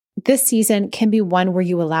This season can be one where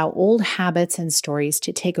you allow old habits and stories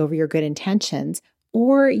to take over your good intentions,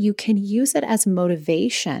 or you can use it as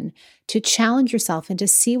motivation to challenge yourself and to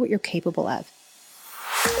see what you're capable of.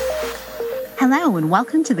 Hello, and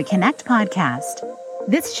welcome to the Connect Podcast.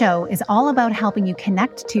 This show is all about helping you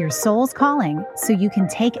connect to your soul's calling so you can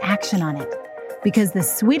take action on it. Because the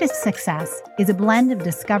sweetest success is a blend of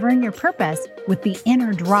discovering your purpose with the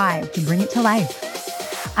inner drive to bring it to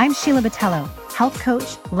life. I'm Sheila Botelho, health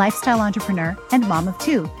coach, lifestyle entrepreneur, and mom of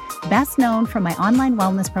two, best known for my online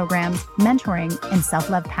wellness programs, mentoring, and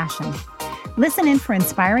self-love passion. Listen in for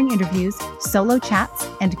inspiring interviews, solo chats,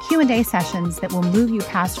 and Q&A sessions that will move you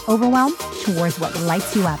past overwhelm towards what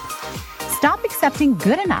lights you up. Stop accepting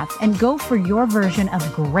good enough and go for your version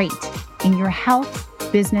of great in your health,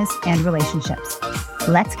 business, and relationships.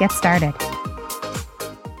 Let's get started.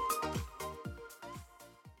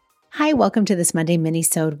 Hi, welcome to this Monday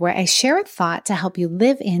mini-sode where I share a thought to help you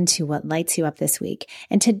live into what lights you up this week.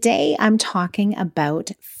 And today I'm talking about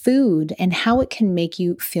food and how it can make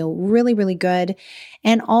you feel really, really good.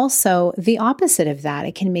 And also the opposite of that.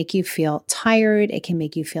 It can make you feel tired. It can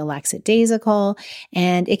make you feel lackadaisical.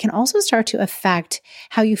 And it can also start to affect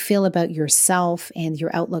how you feel about yourself and your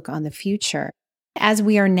outlook on the future. As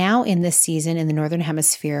we are now in this season in the Northern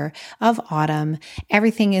Hemisphere of autumn,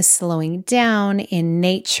 everything is slowing down in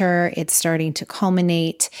nature. It's starting to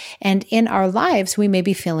culminate. And in our lives, we may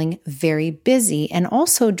be feeling very busy and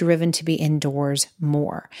also driven to be indoors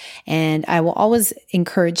more. And I will always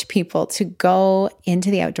encourage people to go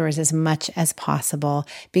into the outdoors as much as possible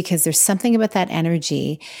because there's something about that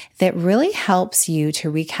energy that really helps you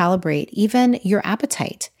to recalibrate even your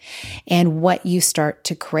appetite and what you start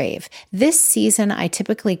to crave. This season, I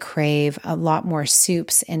typically crave a lot more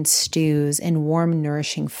soups and stews and warm,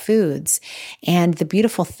 nourishing foods. And the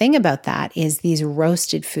beautiful thing about that is these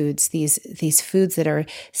roasted foods, these foods that are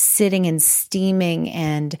sitting and steaming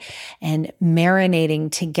and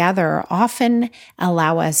marinating together often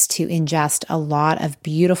allow us to ingest a lot of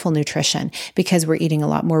beautiful nutrition because we're eating a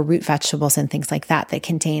lot more root vegetables and things like that that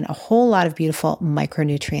contain a whole lot of beautiful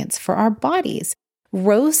micronutrients for our bodies.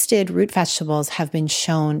 Roasted root vegetables have been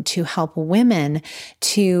shown to help women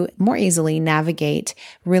to more easily navigate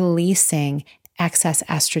releasing excess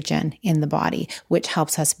estrogen in the body, which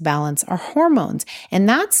helps us balance our hormones. And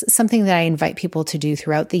that's something that I invite people to do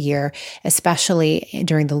throughout the year, especially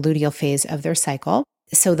during the luteal phase of their cycle.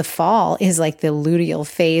 So the fall is like the luteal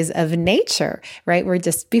phase of nature, right? We're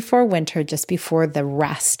just before winter, just before the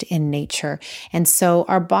rest in nature. And so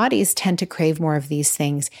our bodies tend to crave more of these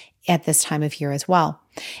things at this time of year as well.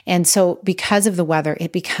 And so because of the weather,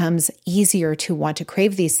 it becomes easier to want to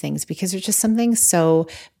crave these things because there's just something so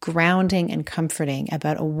grounding and comforting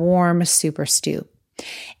about a warm soup or stew.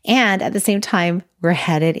 And at the same time, we're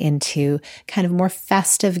headed into kind of more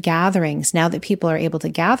festive gatherings. Now that people are able to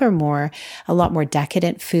gather more, a lot more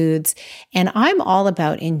decadent foods. And I'm all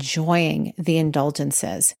about enjoying the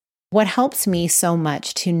indulgences. What helps me so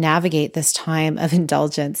much to navigate this time of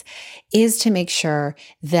indulgence is to make sure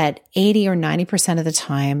that 80 or 90% of the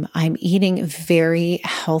time I'm eating very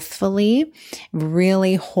healthfully,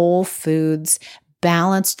 really whole foods,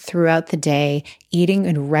 balanced throughout the day, eating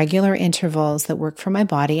in regular intervals that work for my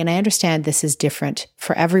body. And I understand this is different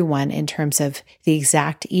for everyone in terms of the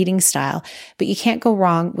exact eating style, but you can't go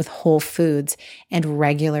wrong with whole foods and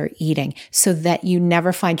regular eating so that you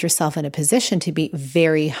never find yourself in a position to be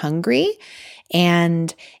very hungry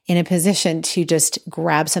and in a position to just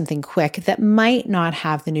grab something quick that might not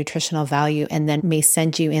have the nutritional value and then may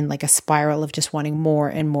send you in like a spiral of just wanting more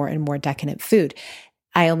and more and more decadent food.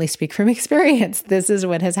 I only speak from experience. This is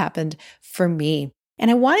what has happened for me.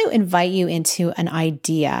 And I want to invite you into an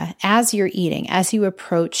idea as you're eating, as you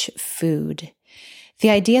approach food. The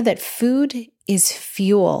idea that food is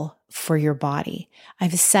fuel for your body.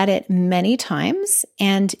 I've said it many times,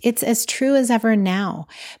 and it's as true as ever now.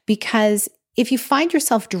 Because if you find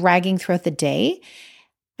yourself dragging throughout the day,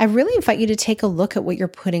 I really invite you to take a look at what you're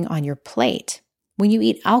putting on your plate. When you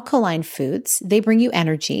eat alkaline foods, they bring you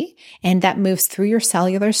energy, and that moves through your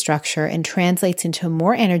cellular structure and translates into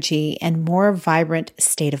more energy and more vibrant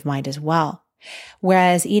state of mind as well.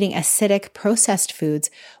 Whereas eating acidic processed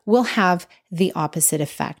foods will have the opposite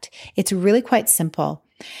effect. It's really quite simple.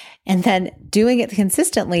 And then doing it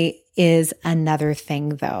consistently is another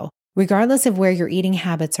thing though. Regardless of where your eating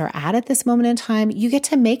habits are at this moment in time, you get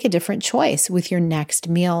to make a different choice with your next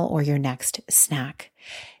meal or your next snack.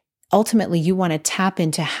 Ultimately, you want to tap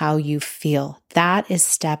into how you feel. That is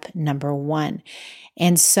step number one.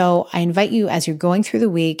 And so I invite you as you're going through the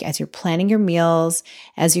week, as you're planning your meals,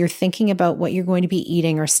 as you're thinking about what you're going to be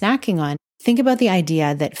eating or snacking on, think about the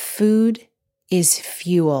idea that food is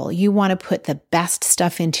fuel. You want to put the best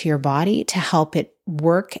stuff into your body to help it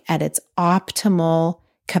work at its optimal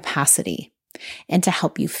capacity and to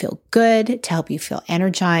help you feel good, to help you feel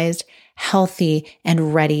energized, healthy,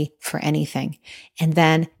 and ready for anything. And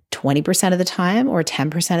then 20% of the time or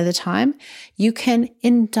 10% of the time, you can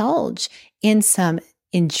indulge in some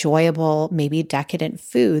enjoyable, maybe decadent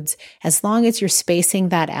foods. As long as you're spacing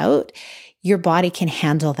that out, your body can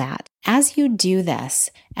handle that. As you do this,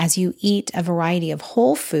 as you eat a variety of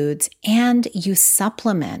whole foods and you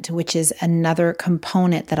supplement, which is another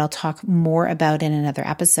component that I'll talk more about in another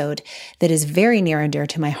episode that is very near and dear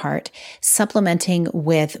to my heart, supplementing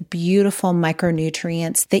with beautiful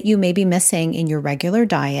micronutrients that you may be missing in your regular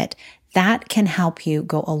diet, that can help you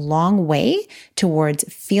go a long way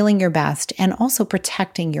towards feeling your best and also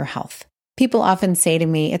protecting your health. People often say to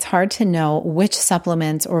me, it's hard to know which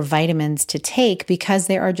supplements or vitamins to take because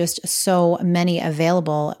there are just so many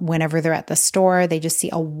available. Whenever they're at the store, they just see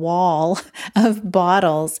a wall of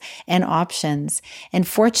bottles and options. And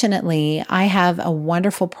fortunately, I have a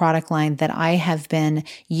wonderful product line that I have been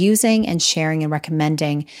using and sharing and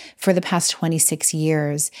recommending for the past 26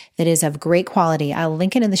 years that is of great quality. I'll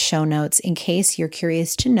link it in the show notes in case you're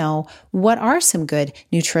curious to know what are some good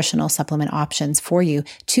nutritional supplement options for you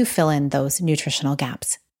to fill in those nutritional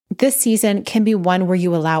gaps. This season can be one where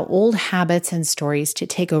you allow old habits and stories to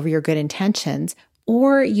take over your good intentions,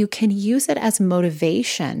 or you can use it as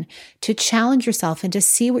motivation to challenge yourself and to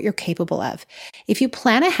see what you're capable of. If you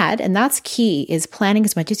plan ahead, and that's key, is planning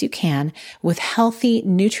as much as you can with healthy,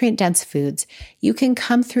 nutrient-dense foods, you can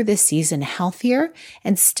come through this season healthier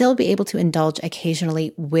and still be able to indulge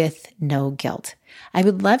occasionally with no guilt. I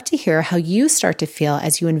would love to hear how you start to feel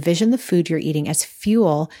as you envision the food you're eating as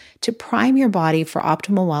fuel to prime your body for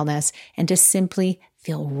optimal wellness and to simply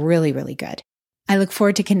feel really, really good. I look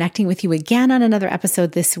forward to connecting with you again on another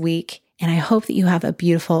episode this week, and I hope that you have a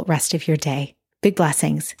beautiful rest of your day. Big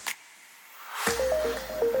blessings.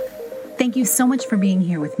 Thank you so much for being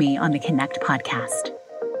here with me on the Connect podcast.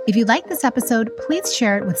 If you like this episode, please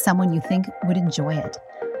share it with someone you think would enjoy it.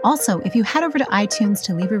 Also, if you head over to iTunes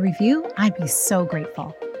to leave a review, I'd be so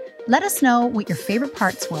grateful. Let us know what your favorite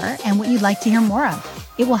parts were and what you'd like to hear more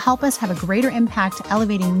of. It will help us have a greater impact,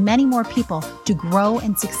 elevating many more people to grow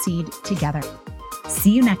and succeed together.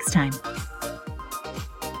 See you next time.